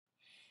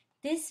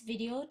This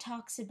video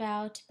talks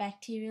about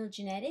bacterial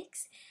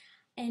genetics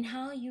and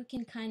how you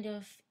can kind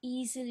of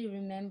easily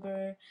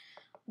remember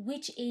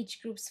which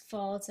age groups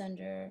falls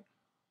under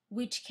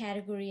which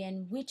category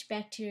and which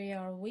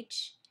bacteria or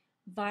which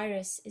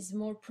virus is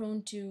more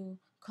prone to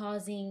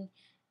causing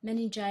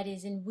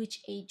meningitis in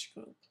which age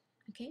group.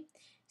 Okay,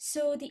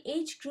 so the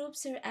age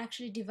groups are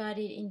actually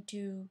divided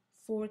into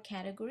four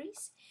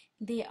categories.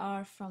 They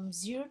are from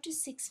 0 to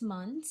 6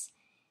 months,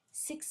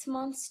 6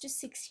 months to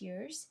 6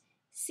 years,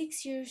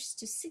 6 years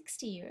to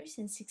 60 years,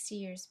 and 60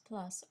 years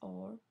plus,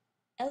 or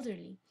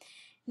elderly.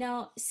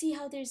 Now, see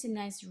how there's a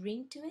nice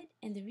ring to it?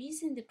 And the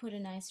reason they put a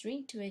nice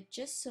ring to it,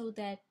 just so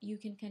that you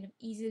can kind of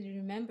easily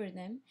remember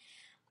them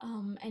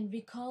and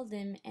recall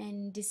them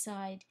and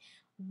decide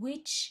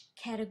which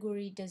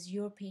category does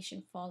your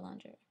patient fall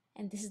under.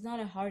 And this is not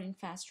a hard and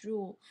fast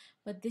rule,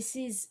 but this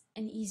is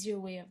an easier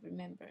way of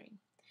remembering.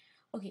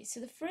 Okay, so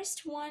the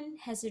first one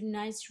has a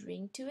nice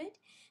ring to it.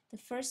 The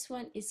first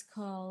one is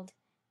called,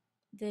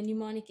 the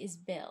mnemonic is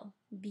BEL,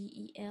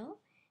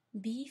 B-E-L,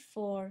 B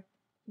for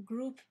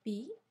group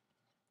B,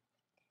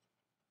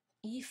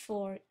 E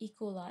for E.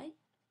 coli,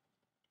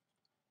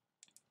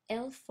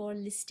 L for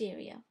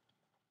Listeria.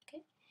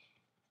 Okay,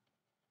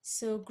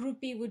 so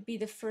group B would be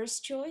the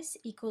first choice,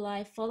 E.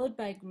 coli followed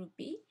by group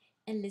B,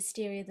 and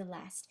Listeria the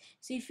last.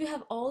 So if you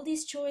have all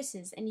these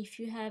choices, and if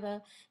you have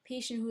a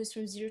patient who is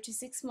from 0 to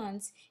 6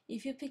 months,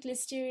 if you pick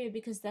Listeria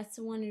because that's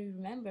the one you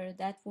remember,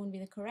 that won't be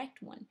the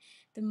correct one.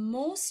 The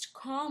most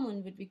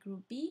common would be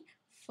group B,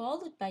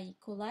 followed by E.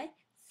 coli,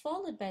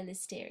 followed by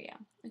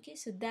Listeria. Okay,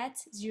 so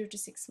that's 0 to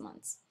 6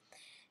 months.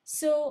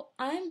 So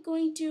I'm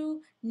going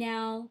to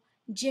now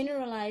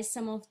generalize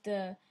some of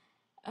the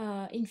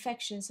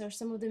infections or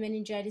some of the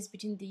meningitis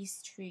between these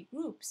three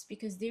groups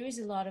because there is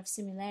a lot of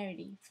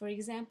similarity. For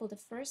example, the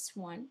first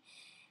one,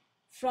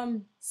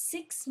 from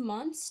 6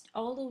 months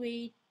all the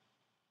way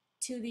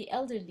to the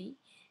elderly,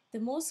 the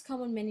most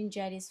common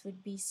meningitis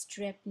would be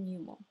strep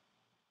pneumo.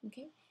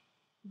 Okay,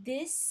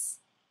 this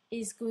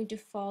is going to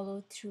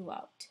follow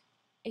throughout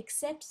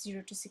except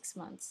 0 to 6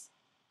 months.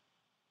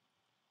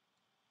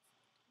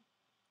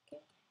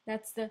 Okay,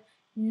 that's the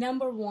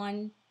number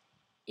one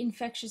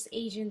infectious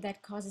agent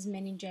that causes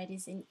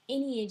meningitis in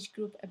any age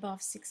group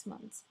above 6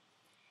 months.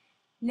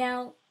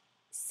 Now,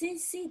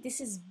 since see this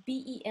is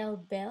BEL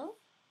Bell,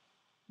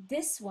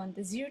 this one,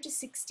 the 0 to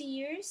 60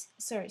 years,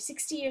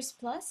 60 years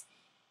plus,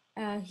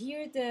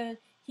 here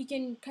you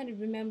can kind of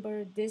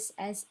remember this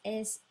as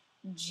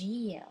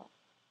SGL.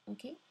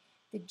 Okay,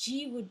 the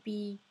G would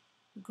be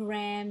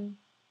gram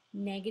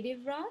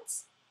negative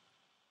rods,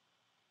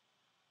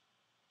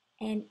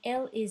 and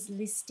L is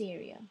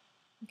Listeria.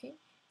 Okay,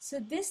 so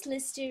this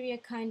Listeria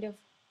kind of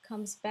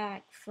comes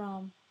back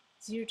from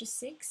 0 to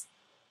 6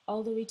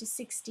 all the way to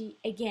 60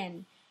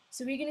 again.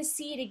 So we're going to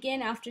see it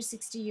again after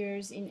 60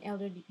 years in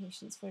elderly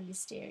patients for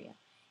Listeria.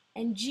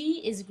 And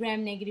G is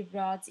gram-negative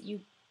rods.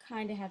 You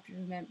kind of have to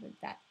remember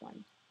that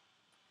one.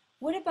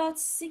 What about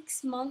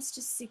 6 months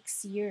to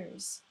 6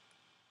 years?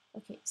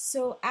 Okay,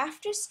 so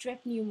after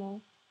strep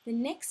pneumo, the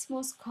next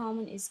most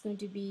common is going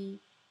to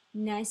be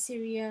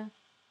Neisseria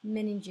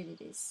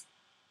meningitidis.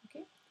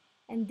 Okay,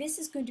 and this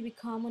is going to be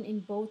common in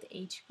both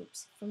age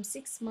groups, from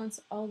 6 months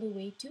all the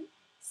way to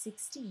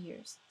 60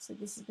 years. So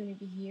this is going to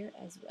be here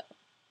as well.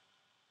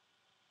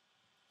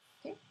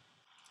 Okay.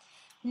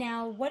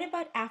 Now, what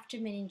about after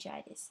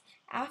meningitis?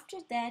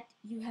 After that,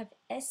 you have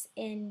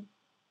SNEH.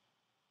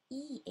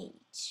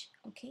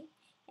 Okay,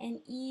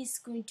 and E is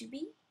going to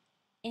be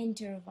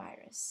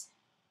enterovirus.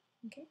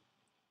 Okay.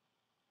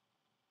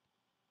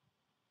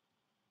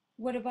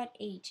 What about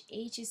H?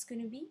 H is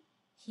going to be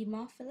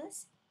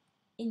Haemophilus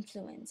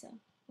influenza.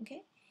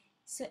 Okay,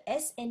 so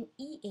S and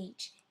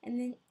EH, and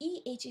then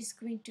EH is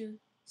going to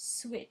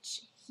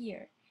switch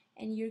here,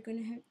 and you're going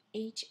to have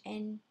H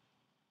and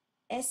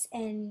S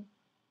and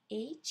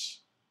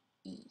H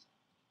E,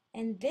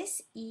 and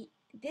this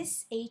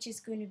H is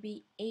going to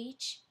be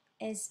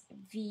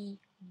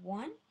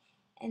HSV1,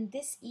 and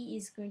this E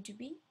is going to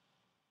be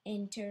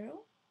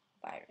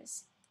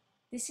enterovirus.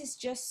 This is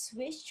just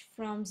switched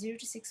from 0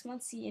 to 6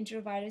 months. See,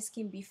 enterovirus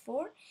came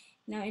before.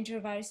 Now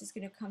enterovirus is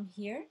going to come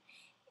here,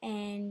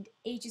 and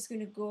H is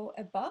going to go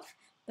above,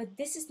 but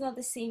this is not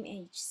the same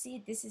H. See,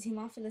 this is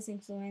Haemophilus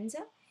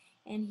influenza,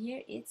 and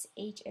here it's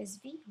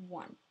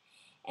HSV1.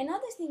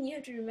 Another thing you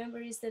have to remember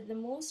is that the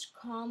most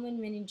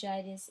common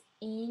meningitis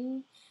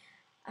in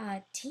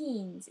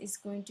teens is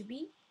going to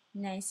be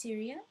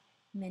Neisseria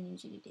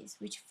meningitidis,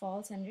 which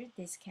falls under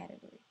this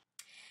category.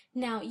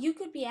 Now, you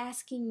could be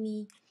asking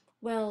me,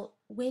 well,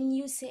 when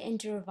you say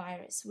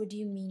enterovirus, what do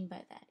you mean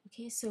by that?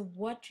 Okay, so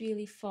what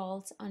really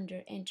falls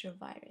under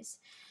enterovirus?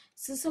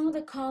 So some of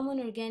the common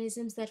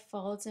organisms that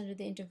falls under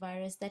the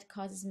enterovirus that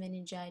causes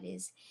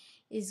meningitis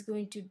is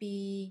going to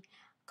be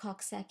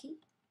Coxsackie.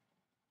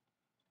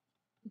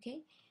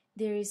 Okay,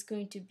 there is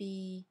going to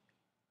be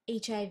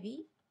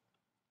HIV.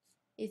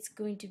 It's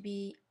going to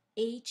be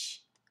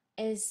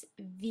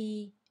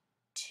HSV2.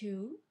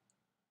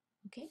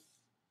 Okay,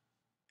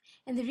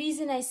 And the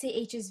reason I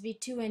say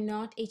HSV2 and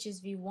not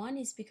HSV1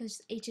 is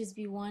because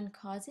HSV1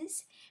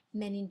 causes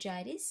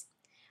meningitis.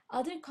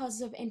 Other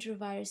causes of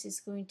enterovirus is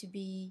going to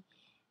be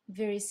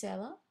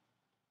varicella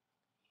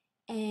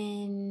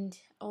and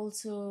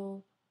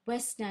also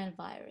West Nile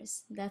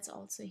virus. That's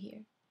also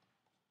here,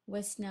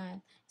 West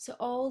Nile. So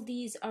all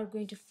these are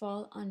going to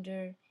fall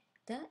under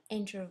the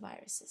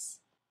enteroviruses.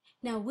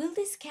 Now, will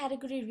this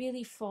category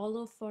really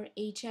follow for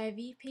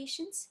HIV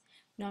patients?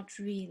 Not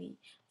really.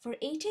 For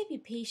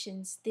HIV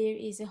patients, there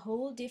is a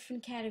whole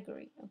different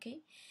category, okay?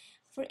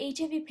 For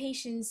HIV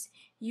patients,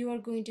 you are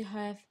going to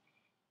have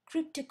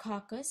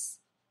Cryptococcus,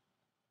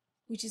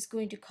 which is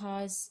going to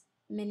cause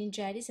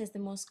meningitis as the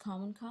most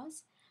common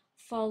cause,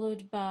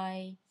 followed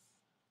by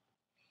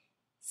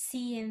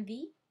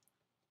CMV,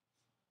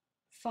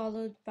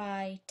 followed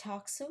by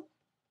Toxo,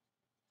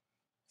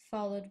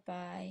 followed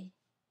by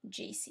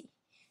JC.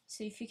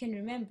 So if you can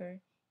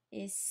remember,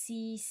 is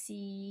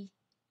CCTJ.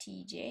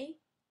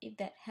 If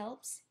that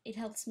helps, it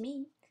helps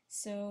me.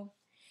 So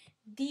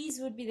these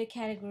would be the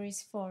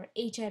categories for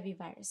HIV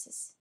viruses.